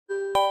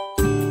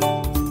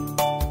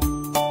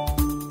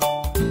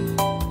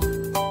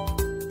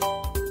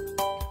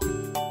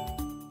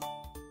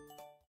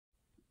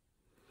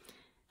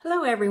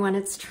everyone,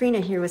 it's Trina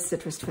here with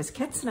Citrus Twist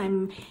Kits, and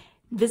I'm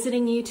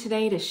visiting you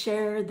today to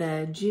share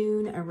the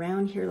June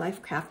Around Here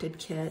Life Crafted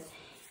kit.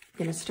 I'm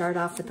going to start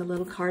off with a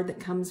little card that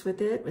comes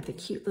with it with a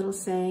cute little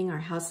saying, our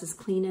house is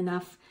clean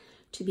enough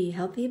to be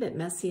healthy but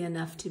messy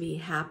enough to be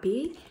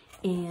happy,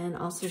 and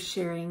also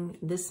sharing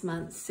this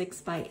month's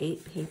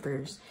 6x8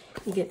 papers.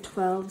 You get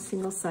 12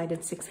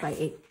 single-sided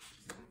 6x8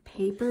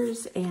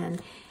 papers,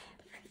 and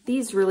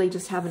these really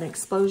just have an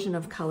explosion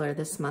of color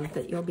this month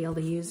that you'll be able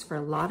to use for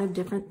a lot of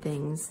different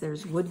things.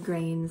 There's wood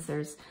grains,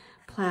 there's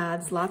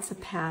plaids, lots of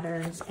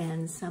patterns,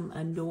 and some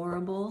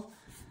adorable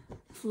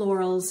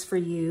florals for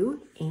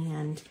you,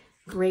 and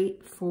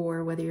great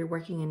for whether you're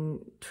working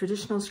in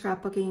traditional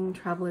scrapbooking,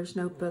 traveler's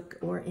notebook,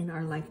 or in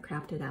our Life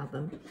Crafted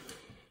album.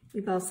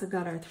 We've also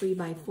got our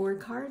 3x4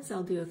 cards.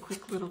 I'll do a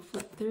quick little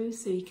flip through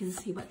so you can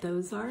see what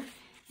those are.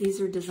 These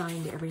are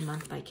designed every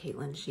month by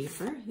Caitlin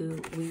Schaefer, who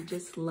we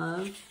just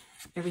love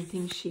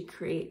everything she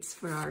creates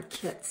for our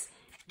kits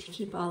to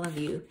keep all of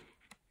you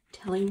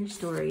telling your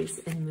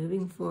stories and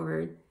moving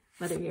forward,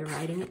 whether you're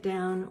writing it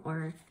down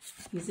or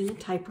using a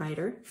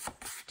typewriter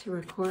to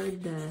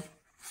record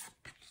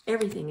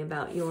everything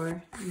about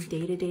your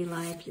day-to-day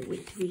life, your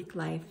week-to-week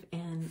life,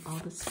 and all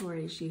the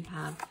stories you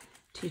have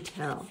to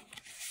tell.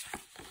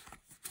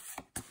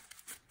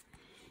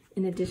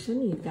 In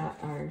addition, you've got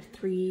our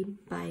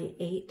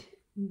 3x8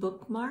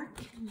 bookmark,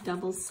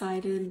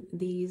 double-sided.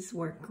 These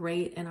work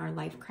great in our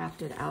Life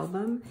Crafted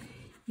album.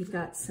 You've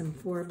got some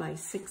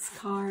 4x6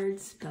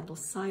 cards,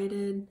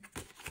 double-sided.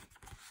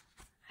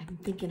 I'm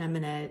thinking I'm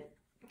gonna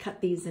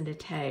cut these into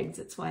tags.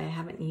 That's why I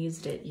haven't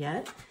used it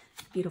yet.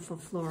 Beautiful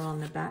floral on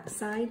the back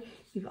side.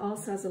 You've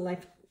also, as a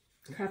Life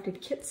Crafted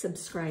Kit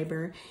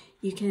subscriber,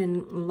 you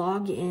can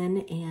log in,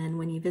 and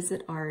when you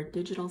visit our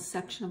digital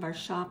section of our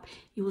shop,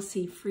 you will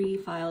see free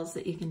files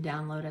that you can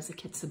download as a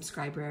kit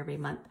subscriber every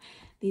month.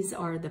 These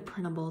are the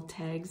printable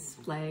tags,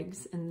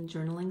 flags, and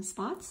journaling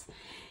spots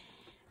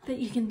that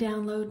you can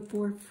download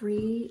for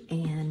free.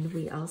 And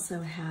we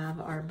also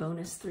have our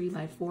bonus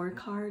 3x4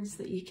 cards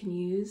that you can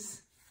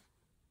use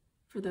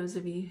for those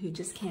of you who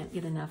just can't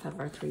get enough of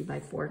our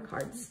 3x4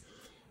 cards.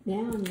 Now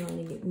I'm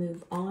going to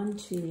move on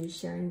to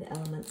sharing the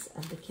elements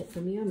of the kit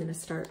from you. I'm going to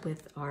start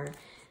with our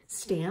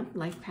stamp,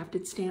 Life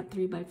Crafted stamp,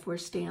 3x4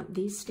 stamp.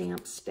 These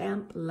stamps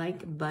stamp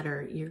like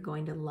butter. You're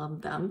going to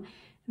love them.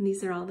 And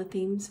these are all the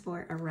themes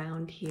for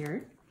Around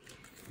Here.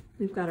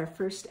 We've got our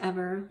first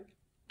ever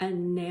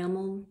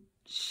enamel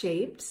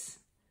shapes.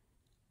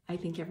 I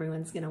think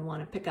everyone's going to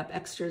want to pick up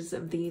extras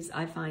of these.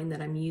 I find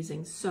that I'm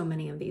using so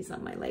many of these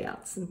on my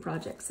layouts and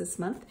projects this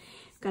month.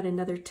 Got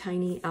another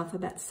tiny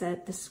alphabet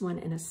set, this one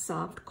in a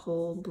soft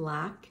coal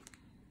black.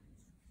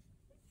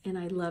 And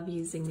I love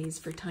using these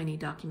for tiny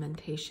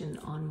documentation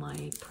on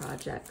my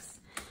projects.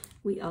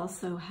 We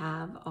also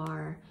have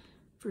our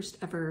first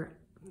ever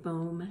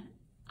foam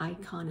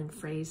icon and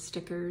phrase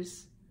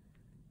stickers.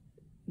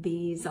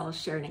 These, I'll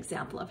share an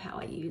example of how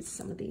I use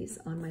some of these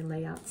on my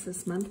layouts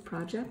this month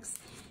projects.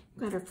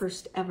 We've got our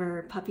first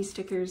ever puppy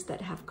stickers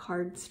that have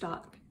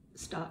cardstock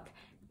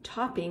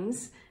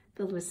toppings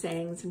filled with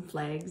sayings and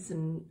flags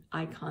and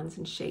icons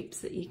and shapes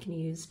that you can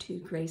use to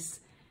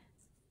grace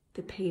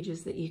the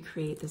pages that you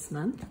create this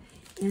month.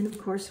 And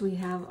of course we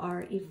have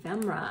our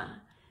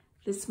ephemera.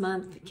 This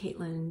month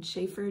Caitlin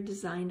Schaefer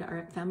designed our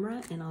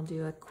ephemera, and I'll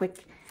do a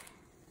quick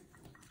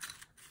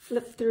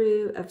flip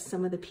through of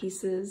some of the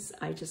pieces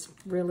I just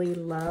really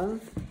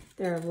love.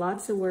 There are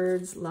lots of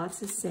words,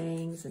 lots of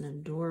sayings, an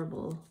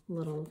adorable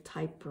little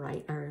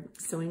typewriter or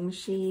sewing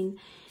machine.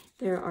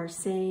 There are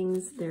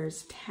sayings,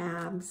 there's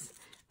tabs,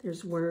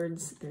 there's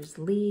words, there's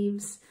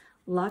leaves,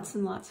 lots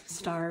and lots of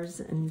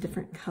stars in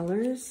different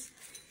colors,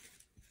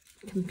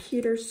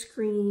 computer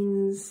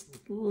screens,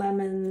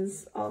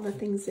 lemons, all the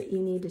things that you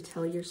need to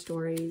tell your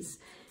stories.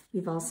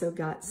 You've also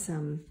got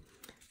some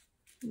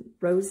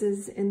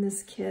roses in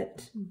this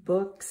kit,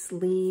 books,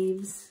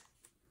 leaves.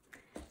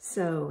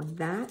 So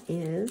that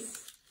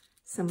is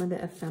some of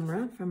the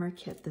ephemera from our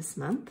kit this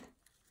month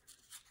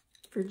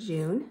for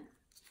June.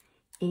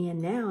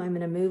 And now I'm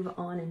going to move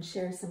on and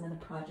share some of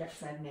the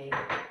projects I've made.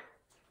 I'm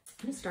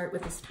going to start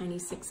with this tiny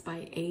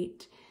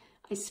 6x8.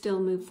 I still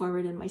move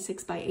forward in my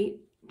 6x8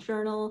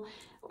 journal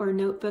or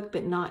notebook,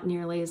 but not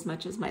nearly as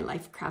much as my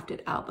Life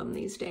Crafted album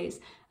these days.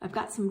 I've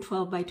got some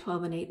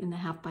 12x12 and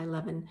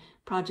 8.5x11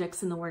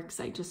 projects in the works.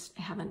 I just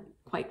haven't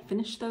quite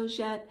finished those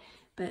yet,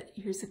 but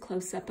here's a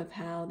close-up of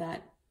how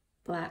that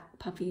black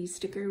puffy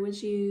sticker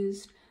was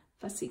used,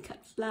 fussy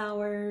cut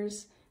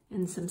flowers,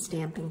 and some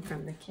stamping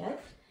from the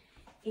kit.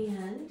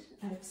 And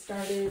I've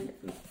started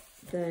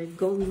the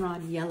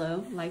Goldenrod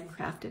Yellow Life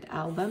Crafted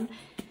album.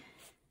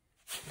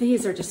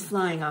 These are just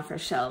flying off our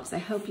shelves. I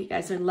hope you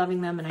guys are loving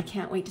them, and I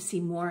can't wait to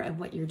see more of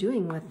what you're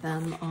doing with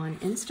them on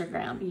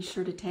Instagram. Be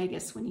sure to tag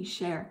us when you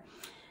share.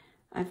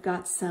 I've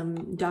got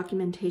some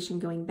documentation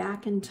going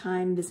back in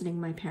time,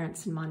 visiting my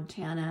parents in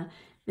Montana,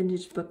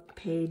 vintage book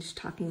page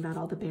talking about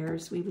all the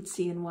bears we would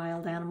see in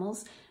wild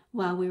animals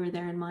while we were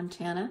there in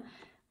Montana.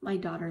 My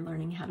daughter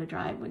learning how to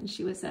drive when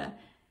she was a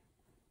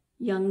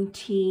young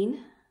teen,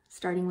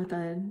 starting with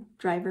a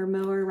driver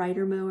mower,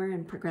 rider mower,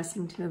 and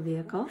progressing to a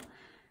vehicle.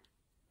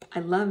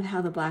 I love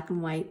how the black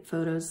and white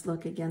photos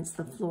look against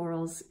the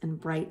florals and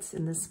brights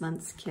in this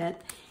month's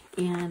kit.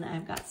 And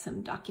I've got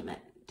some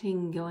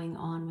documenting going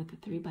on with the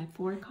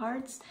 3x4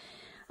 cards.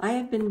 I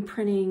have been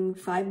printing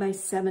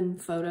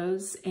 5x7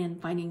 photos and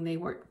finding they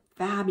work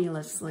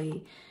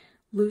fabulously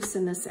loose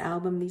in this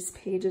album. These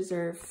pages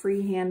are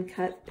freehand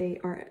cut. They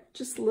are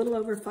just a little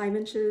over 5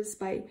 inches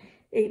by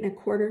 8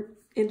 1/4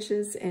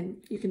 inches,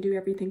 and you can do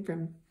everything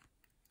from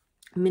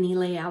mini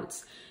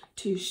layouts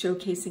to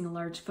showcasing a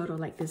large photo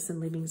like this and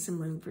leaving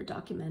some room for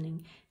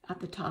documenting at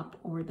the top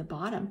or the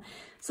bottom.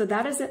 So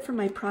that is it for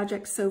my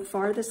project so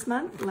far this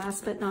month.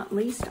 Last but not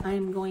least, I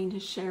am going to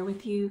share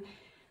with you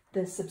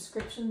the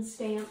subscription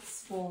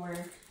stamps for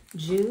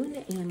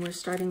June, and we're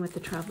starting with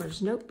the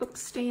Traveler's Notebook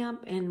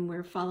stamp, and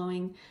we're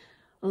following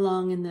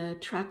along in the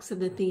tracks of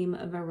the theme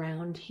of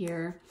Around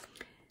Here.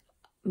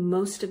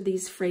 Most of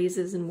these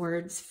phrases and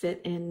words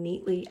fit in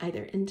neatly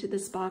either into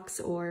this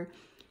box or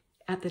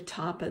at the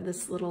top of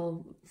this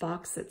little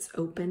box that's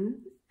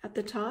open at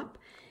the top.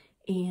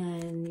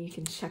 And you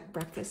can check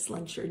breakfast,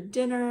 lunch, or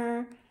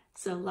dinner.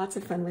 So lots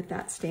of fun with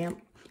that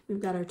stamp. We've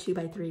got our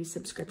 2x3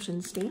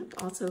 subscription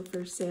stamp, also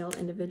for sale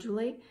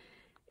individually.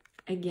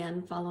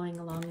 Again, following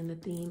along in the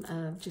theme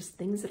of just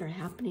things that are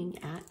happening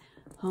at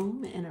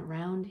home and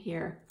around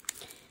here.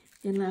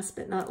 And last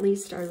but not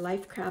least, our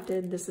Life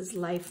Crafted. This is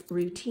Life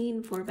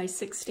Routine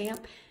 4x6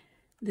 stamp.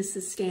 This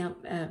is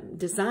stamp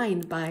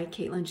designed by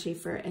Caitlin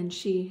Schaefer, and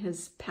she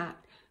has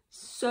packed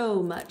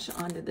so much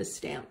onto the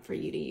stamp for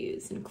you to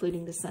use,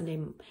 including the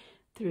Sunday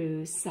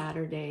through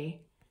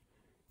Saturday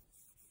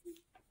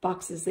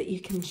boxes that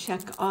you can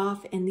check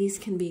off, and these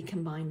can be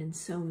combined in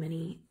so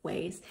many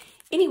ways.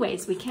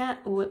 Anyways, we can't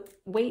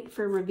wait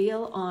for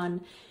reveal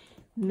on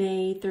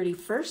May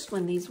 31st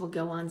when these will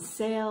go on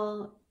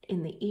sale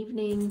in the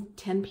evening,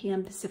 10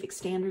 p.m. Pacific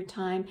Standard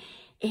Time.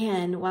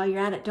 And while you're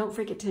at it, don't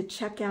forget to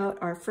check out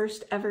our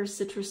first ever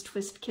Citrus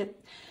Twist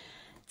Kit.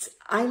 It's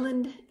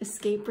Island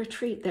Escape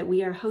Retreat that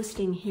we are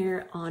hosting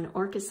here on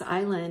Orcas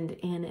Island,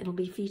 and it'll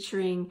be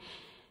featuring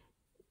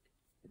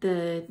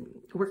the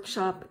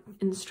workshop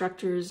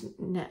instructors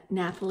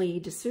Nathalie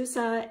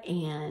D'Souza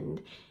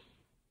and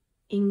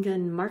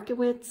Ingun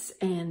Markowitz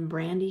and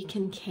Brandy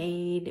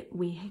Kincaid.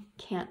 We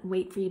can't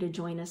wait for you to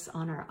join us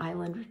on our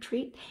island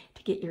retreat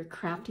to get your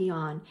crafty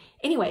on.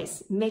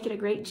 Anyways, make it a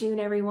great June,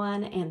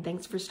 everyone, and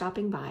thanks for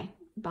stopping by.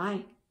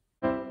 Bye.